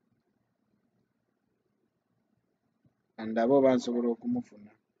andaba oba nsobola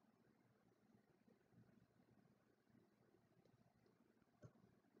okumufuna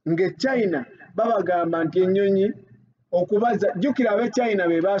nge China babagamba nti ennyonyi okubaza jjukira abe China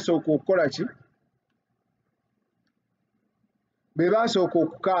be baasooka okukola ki be baasooka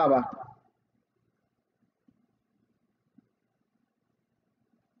okukaaba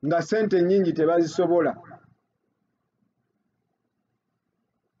nga ssente nnyingi tebazisobola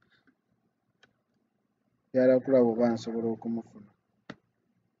yala kulaba oba nsobola okumufuna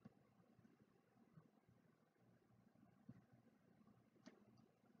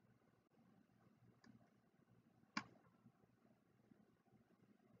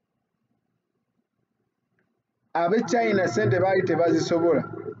abe China ssente baali tebazisobola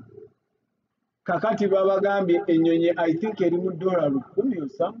kakati babagambye ennyonyi I think eri mu $10 or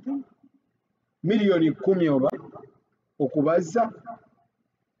something miliyoni 10 oba okubazza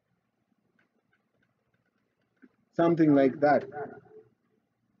something like that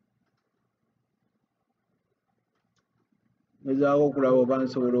ngezaako okulaba oba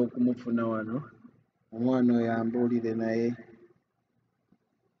nsobola okumufuna wano omwana oyo ambuulire naye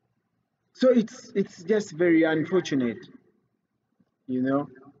so it's just very unfortunate you know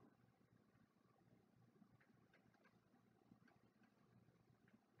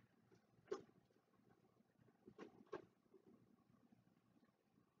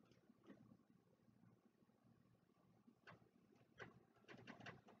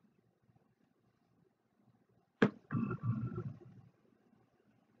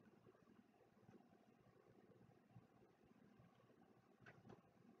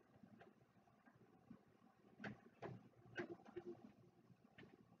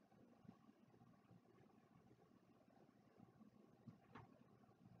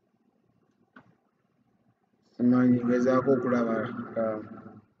simanyi ngezaako okulaba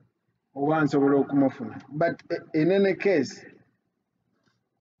oba nsobola okumufuna but in any case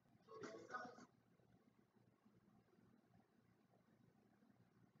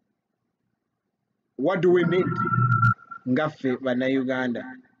what do we need ngaffe bannayuganda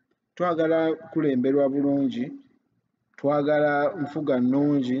twagala kulemberwa bulungi twagala nfuga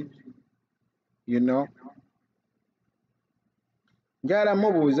nnungi you know njala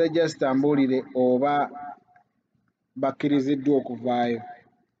mubuuza just ambuulire oba bakkiriziddwa okuvaayo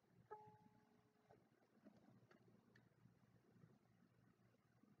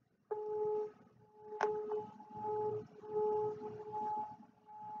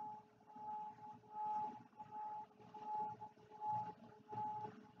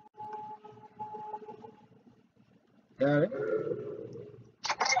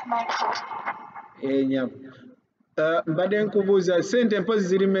enyabu mbadde nkubuuza ssente mpozi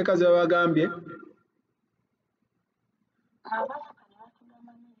ziri mmeka zebabagambye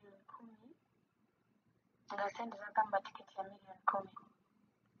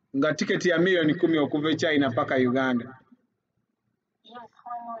nga tiketi ya miliyoni 10 okuva e China paka Uganda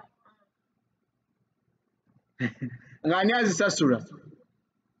nga ani azisasula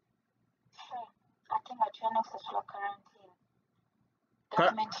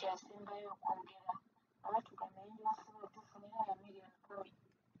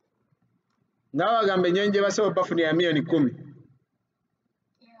nga bagamba ennyonyi gye basobola bafunira ya miliyoni 10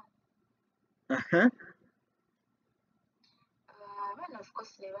 of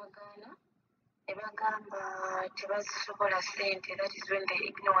course ne bagaana Ebagamba tebazisobola ssente, that is when they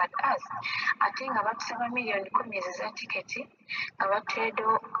ignored us. Ate nga batusaba miliyoni 10 eza tiketi nga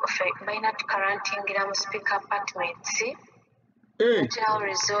batuleedewo balina tukarantingira mu speaker apartments Hotel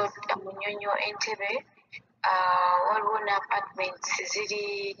Resort Munyonyo Entebbe. Waliwo ne apartments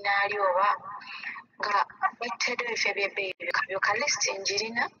ziri naali oba nga batteerewo ebifo ebyebbeeyi byokka list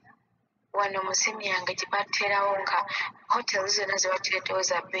njirina wano mu simu yange gye batteerawo nga hotels zonna ze batuleetewo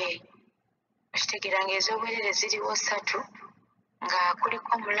za bbeeyi. Okitegeera ng'ez'obwerere ziriwo 3 nga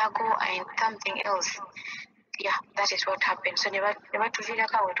kuliko Mulago and something else. Yeah, that is what happened. So ne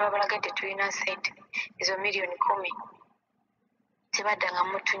batuviirako awo twabalagadde tulina ssente ezo miliyoni 10 tebadda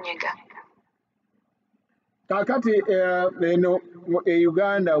mutunyega. Kakati eno e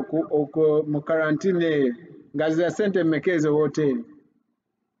Uganda mu karantine nga za ssente mmeka ezo hoteri?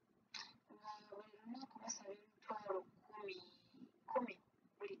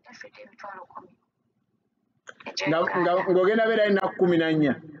 Ng'ogenda beera alina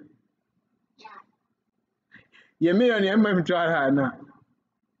 14 ye miliyoni 1.4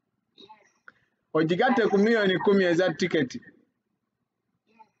 ogigatte ku miliyoni 10 eza tiketi.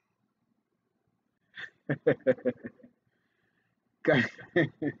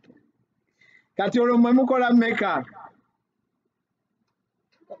 Kati olwo mwe mukola mmeka?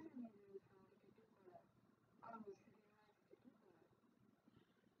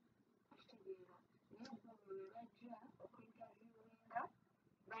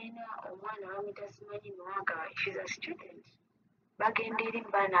 Balina omwana bamuyita simanyi Mwanga, she's a student. Bagenda eri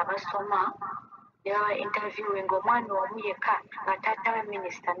baana abasoma ne baba interview ng'omwana omu yekka nga taata we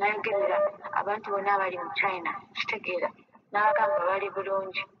minisita n'ayogerera abantu bonna abali mu China. Kitegeera n'abagamba bali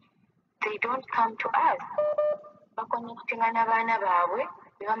bulungi. They don't come to us. Bakonekutinga n'abaana baabwe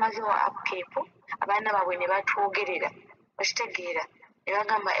ne bamazewo upkeep abaana baabwe ne batwogerera. Okitegeera ne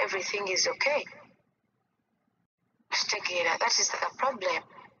bagamba everything is okay. Okitegeera that is the problem.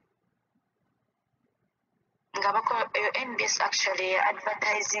 Nga bakola NBS actually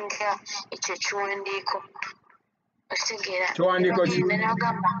advertising ekyo kiwandiiko. Okitegeera Kiwandiiko ki?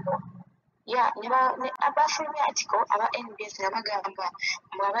 abafulumya article aba NBS nga bagamba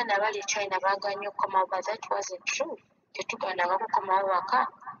mbu abaana abali China baaganye okukomawo, but that wasn't true. Tetugandanga kukomawo waka,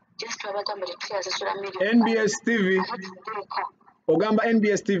 just babagamba tetuyazasula miliyoni. NBS TV. Ogamba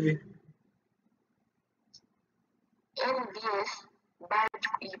NBS TV?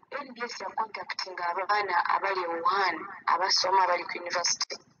 NBS ya contacting abaana abali Wuhan abasoma abali ku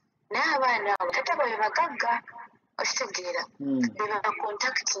university. N'abaana abo tata bwe bagagga. Okitegeera beba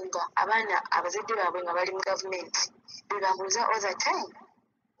contactinga abaana abazadde baabwe nga bali mu gavumenti bebabuuza all the time.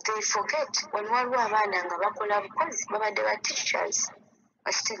 They forget when waliwo abaana nga bakola bukozi babadde ba teachers.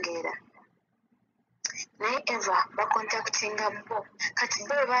 Okitegeera naye eva bacontactinga bo kati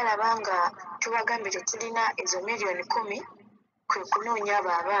bo balaba nga tubagambye tetulina ezo miliyoni 10 kwe kunoonya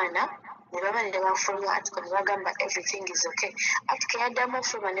abo abaana ne baba ne bafulumya article ne bagamba everything is okay. Article yaddamu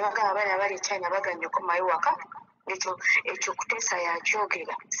ofuluma ne bagamba abaana bali China baganye okukomayo waka. Ekyo kuteesa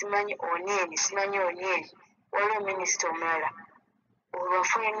yakyogera simanyi onieni waliwo minisita omulala olwa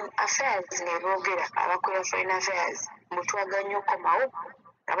foreign affairs ne boogera abakola foreign affairs mutwaganye okukomawo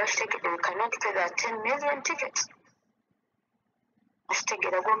nga bakitegedde we cannot pay that 10 million ticket.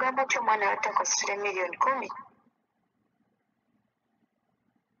 Akitegera gwogamba ki omwana yatakositule miliyoni 10?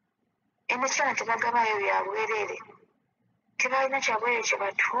 Emikyala tebagabayo bya bwereere, tebalina kya bwereere kye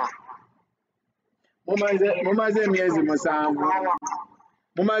batuwa. Mumaze emyezi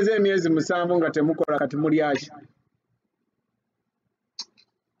 7 nga temukola, kati mulyaki?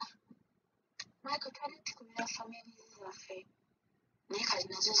 Michael, twali tukubira family zaffe naye kati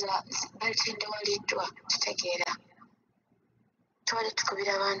nazo balitendewaaliddwa. Kitegeera twali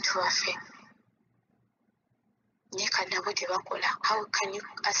tukubira abantu baffe naye kati nabo tebakola. How can you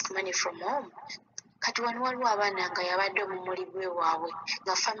ask money from home? Kati wano waliwo abaana nga yabadde omumuli gwe waabwe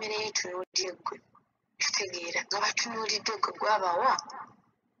nga famire ye tunuulidde ggwe. Kitegeera nga batunuulidde ggwe gwabawa.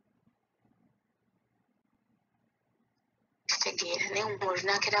 Kitegeera naye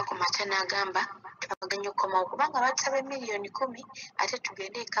ng'olunankera ku mata n'agamba twaganye okukomawo kubanga batusaba miliyoni 10 ate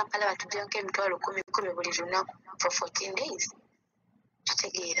tugende e Kampala batuggyako emitwalo 10 buli lunaku for 14 days.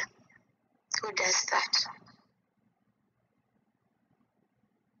 Kitegeera who does that?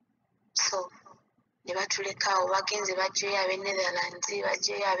 So ne batulekaawo bagenze baggyeyo ab'e Netherlands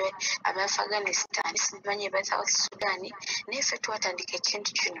baggyeyo ab'e Afghanistan simanyi eba South Sudan naye ffe twatandika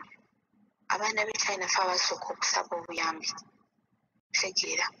ekintu kino abaana b'e China fe abasooka okusaba obuyambi.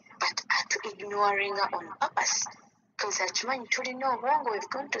 Kitegeera but atu ignoring on purpose because akimanyi tulina obwongo, we've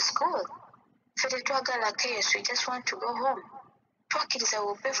gone to school. Ffe tetwagala chaos, we just want to go home. Twakiriza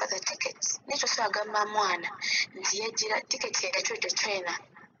will pay for the tickets. Nicho agamba mwana nti yagira ticket yakyo China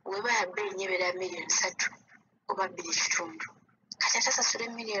weba yabe nyebera million 3 oba 2.5 kati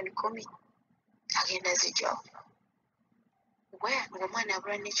atasasula million 10 agenda zijjo we ng'omwana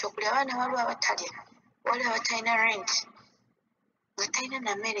abula n'ekyokulya abaana waliwo abatalya waliwo abatalina rent nga talina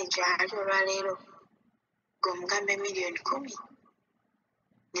na mmere gyali olwaleero g'omugambe million 10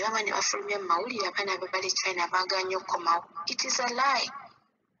 ne baba ne bafulumya mu mawulire abaana be bali China baaganye okukomawo. It is a lie.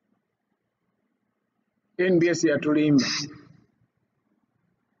 NBS yatulimba.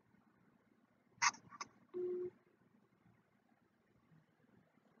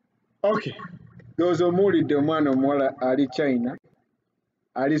 Okay. Those omuwulidde omwana omuwala ali China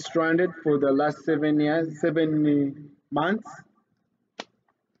ali stranded for the last 7 months.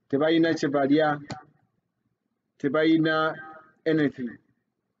 Tebalina kye balya, tebalina anything.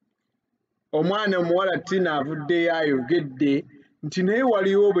 Omwana omuwala Tina avuddeyo ayogedde nti naye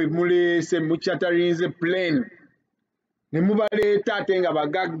waliwo bwe muleese mukyatarinze plane ne mubaleeta ate nga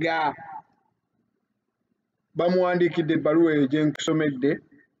bagagga. Bamuwandiikidde ebbaluwa eyo gye nkusomedde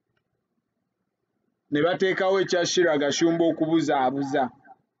ne bateekawo ekyashira agashumba okubuzaabuza.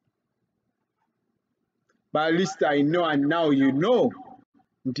 But at least I know and now you know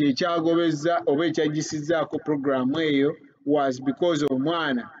nti ekyagobezza oba ekyagisizaako programu eyo was because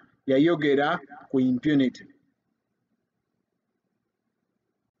omwana yayogera ku impunity.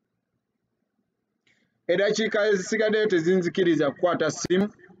 Eddakiika ezisigaddeyo tezinzikiriza kukwata ssimu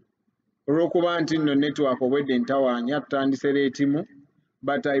olw'okuba nti nno network obwedde ntawaanya tutandise leetimu,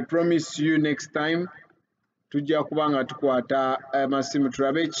 but I promise you next time tujja kuba nga tukwata amasimu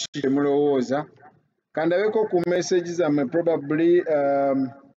tulabe ki mulowooza. Kandabeko ku message zammwe probably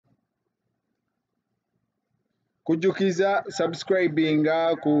kujjukiza subscribing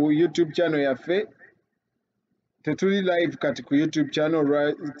ku YouTube channel yaffe. Tetuli live kati ku YouTube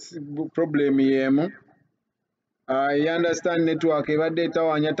channel problem yemu. I understand network ebadde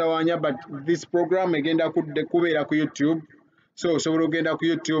tawaanya but this program egenda kubeera ku YouTube. So osobola ogenda ku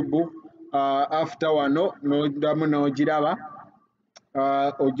YouTube after wano n'oddamu n'ogiraba.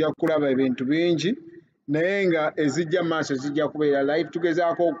 Ojja kulaba ebintu bingi naye nga ezijja maaso zijja kubeera live.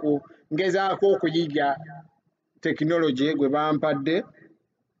 Ngezaako okuyiga technology gwe bampadde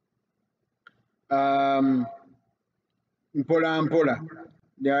mpola mpola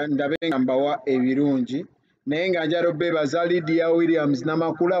ndabe nga mbawa ebirungi naye nga njala obeebaza Lydia Williams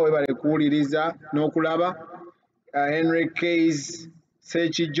Namakula webale kuwuliriza n'okulaba Henry Case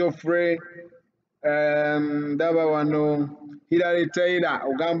Sechi Geoffrey ndaba wano Hilary Taylor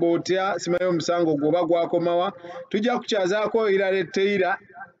ogamba otya simanyi omusango gwoba gwakomawa tujja kukyazaako Hilary Taylor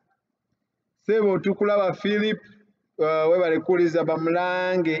sebo tukulaba Philip webale kuwuliriza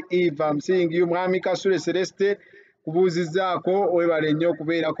Bamulange Eve I'm seeing you Mwami Kasule Celeste kubuuzizaako webale nnyo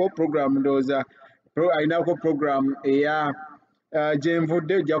okubeerako program ndooza ayinako program eya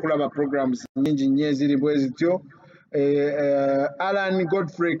gyenvudde ojja kulaba programs nyingi nnyo eziri bwe zityo. Alan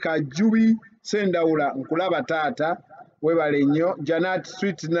Godfrey Kajubi Sendawula nkulaba taata webale nnyo. Janat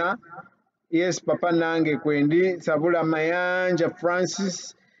Sweetner yes papa nange kwendi. Sabula Mayanja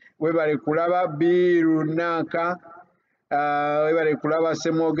Francis webale kulaba. Birunaka webale kulaba.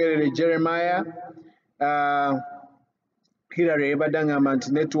 Semwogerere Jeremiah Hilary ebadde ngamba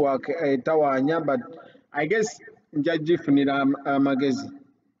nti network etawaanya but I guess nja gifunira amagezi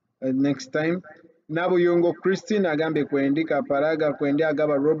next time. Nabuyungo Christine agambe kwendi. Kapalaga kwendi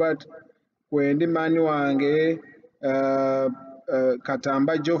agaba Robert kwendi mani wange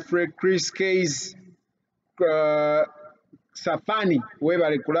Katamba Geoffrey Chris Case Safani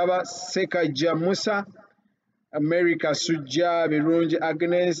webale kulaba. Sekaja Musa America Sujja Birungi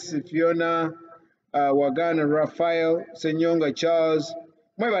Agnes Fiona Wagana Raphael Senyonga Charles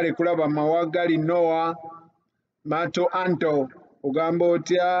mwebale kulaba. Mawagali Noah Mato Anto ogamba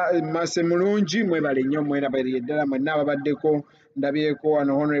otya Mase Mulungi mwebale nnyo mwerabaliye ddala mwenna ababaddeko. Ndabyeko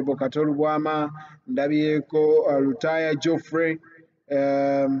wano Honorable Katolu Bwama ndabyeko Lutaya Geoffrey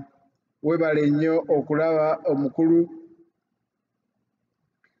webale nnyo okulaba omukulu.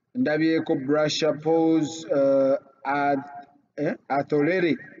 Ndabyeko Brasha Pose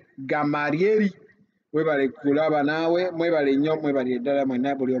Atolere Gamarieri webale kulaba naawe mwebale nnyo mwebale ddala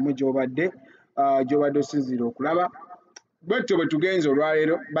mwenna buli omu gy'obadde osinzira okulaba. Bwetyo bwe tugenze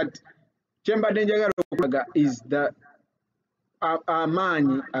olwaleero but kyembadde njagala okulaga is the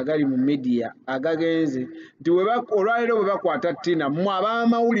amaanyi agali mu media agagenze nti olwaleero bwe bakwata Tina mmwe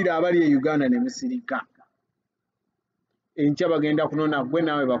ab'amawulire abali e Uganda ne musirika enkya bagenda kunona gwe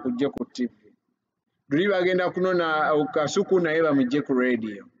naawe bakugje ku TV. Luli bagenda kunona Kasuku naye bamugje ku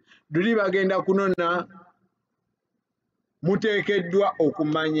radio. Luli bagenda kunona muteekeddwa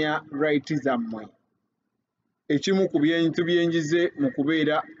okumanya right zammwe. Ekimu ku bintu byenjize mu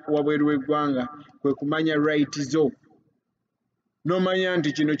kubeera wabweru w'eggwanga kwe kumanya right zo. N'omanya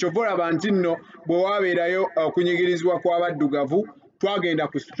nti kino kyova olaba nti nno bwe waabeerayo okunyigirizibwa kw'abaddugavu twagenda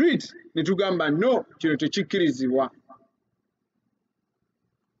ku street ne tugamba no kino tekikkirizibwa.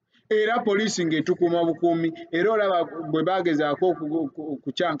 Era poliisi ng'etukuuma bukuumi era olaba bwe baagezaako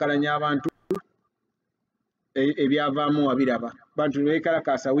okukyankalanya abantu ebyavaamu wabiraba bantu ne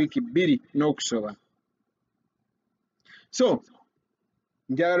beekalakaasa wiiki 2 n'okusoba. So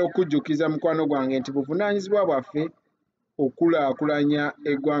njagala okujjukiza mukwano gwange nti buvunaanyizibwa bwaffe okulaakulanya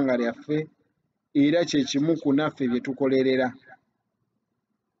eggwanga lyaffe era kye kimu ku naffe bye tukolerera.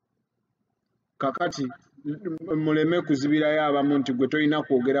 Kakati muleme kuzibirayo abamu nti gwe tolina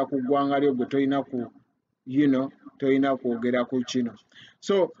kwogera ku ggwanga lyo, gwe tolina ku tolina kwogera ku kino.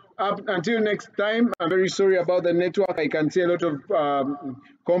 So until next time, I'm very sorry about the network. I can see a lot of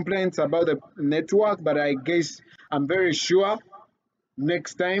complaints about the network, but I guess I'm very sure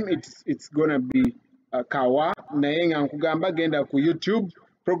next time it's gonna be kawa. Naye nga nkugamba genda ku YouTube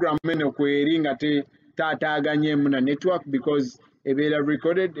program eno kweri nga taataaganyemu na network because ebeera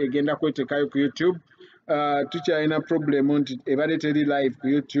recorded egenda kwetekayo ku YouTube. Tukyalina problem nti ebadde teri live ku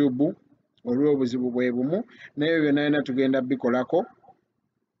YouTube olw'obuzibu bwe bumu, naye byonna tugenda bikolako.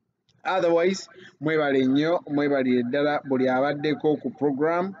 Otherwise mwebale nnyo, mwebalire ddala buli abaddeko ku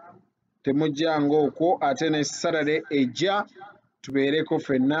program. Temujjanga okwo ate ne Saturday ejja tubeereko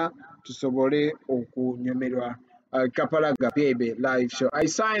ffenna tusobole okunyumirwa. Kapalaga Baibe live show. I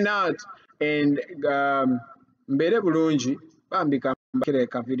sign out and mbeere bulungi bambika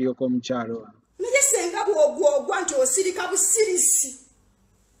mbakireka video k'omukyalo ono. Naye senga bw'ogwogwa nti osirika busirisi.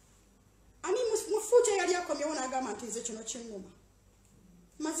 Ani mufuuca yali akomyewo n'agamba nti nze kino kinnuma.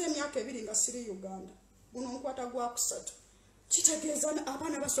 Maze emyaka 2 nga siri Uganda. Guno nkwata gwa 3. Kitegeeza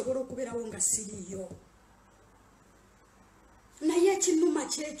abaana basobola okubeerawo nga siriyo. Naye ekinnuma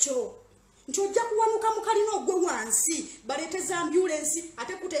kyekyo nti ojja kuwanuka mu kalina ogwe wansi baleeteza ambulensi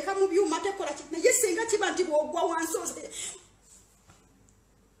ate kuteeka mu byuma ate kola ki. Naye senga kiba nti bw'ogwa wansi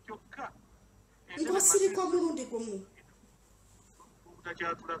ng'osirika omulundi gumu.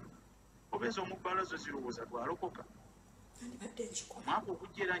 Obeeza omubbala zo zirowooza twalokoka. Nandibadde nkikola. Mwaka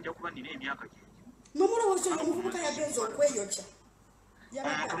okujja era nja kuba nina emyaka gyegyo. Nomulowooza oyo omuvubuka yagenza okweyokya.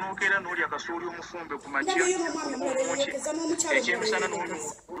 Omutunuuka era n'olya kasooli omufumbe ku makya. Ndabyeyo n'omwami omulala yeeyekeza n'omukyalo ekyemisana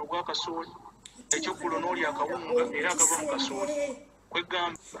n'omukulu gwa kasooli. Ekyokkulo n'olya akawunga era akava mu kasooli.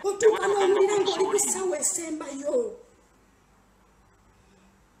 Kwegamba otuuka n'owulira ng'oli ku ssaawa esembayo.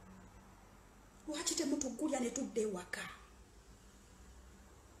 Lwaki temutuggulya ne tudda ewaka?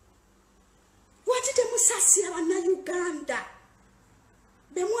 Lwaki temusaasira bannayuganda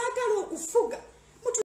be mwagala okufuga